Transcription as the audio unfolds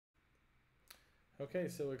Okay,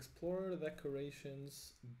 so explorer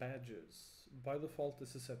decorations badges. By default,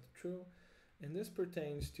 this is set to true, and this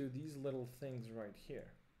pertains to these little things right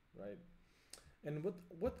here, right? And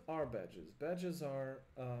what are badges? Badges are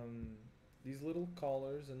these little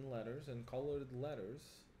colors and letters and colored letters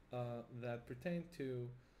that pertain to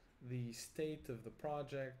the state of the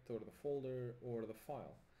project or the folder or the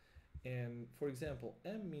file. And for example,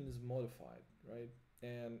 M means modified, right?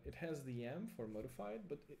 And it has the M for modified,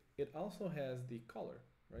 but it also has the color,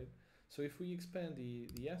 right? So if we expand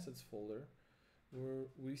the assets folder,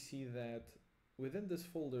 we see that within this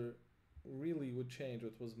folder, really would change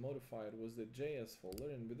what was modified was the JS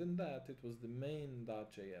folder, and within that it was the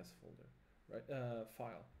main.js folder, right?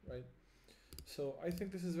 File, right? So I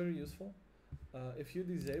think this is very useful. If you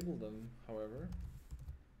disable them, however,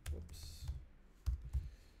 whoops,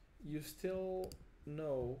 you still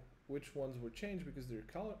know which ones were changed because they're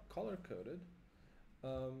color coded.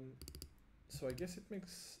 So I guess it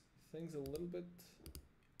makes things a little bit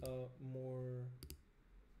more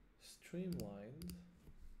streamlined.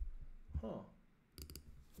 Huh.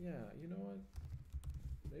 Yeah, you know what?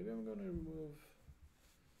 Maybe I'm gonna remove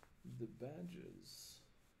the badges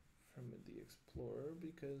from the Explorer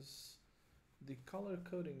because the color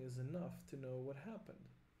coding is enough to know what happened.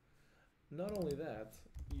 Not only that,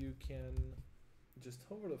 you can just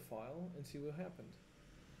hover the file and see what happened.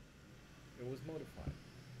 It was modified.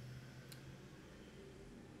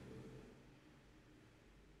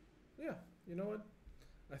 Yeah, you know what?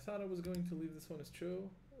 I thought I was going to leave this one as true,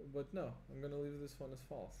 but no, I'm going to leave this one as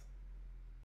false.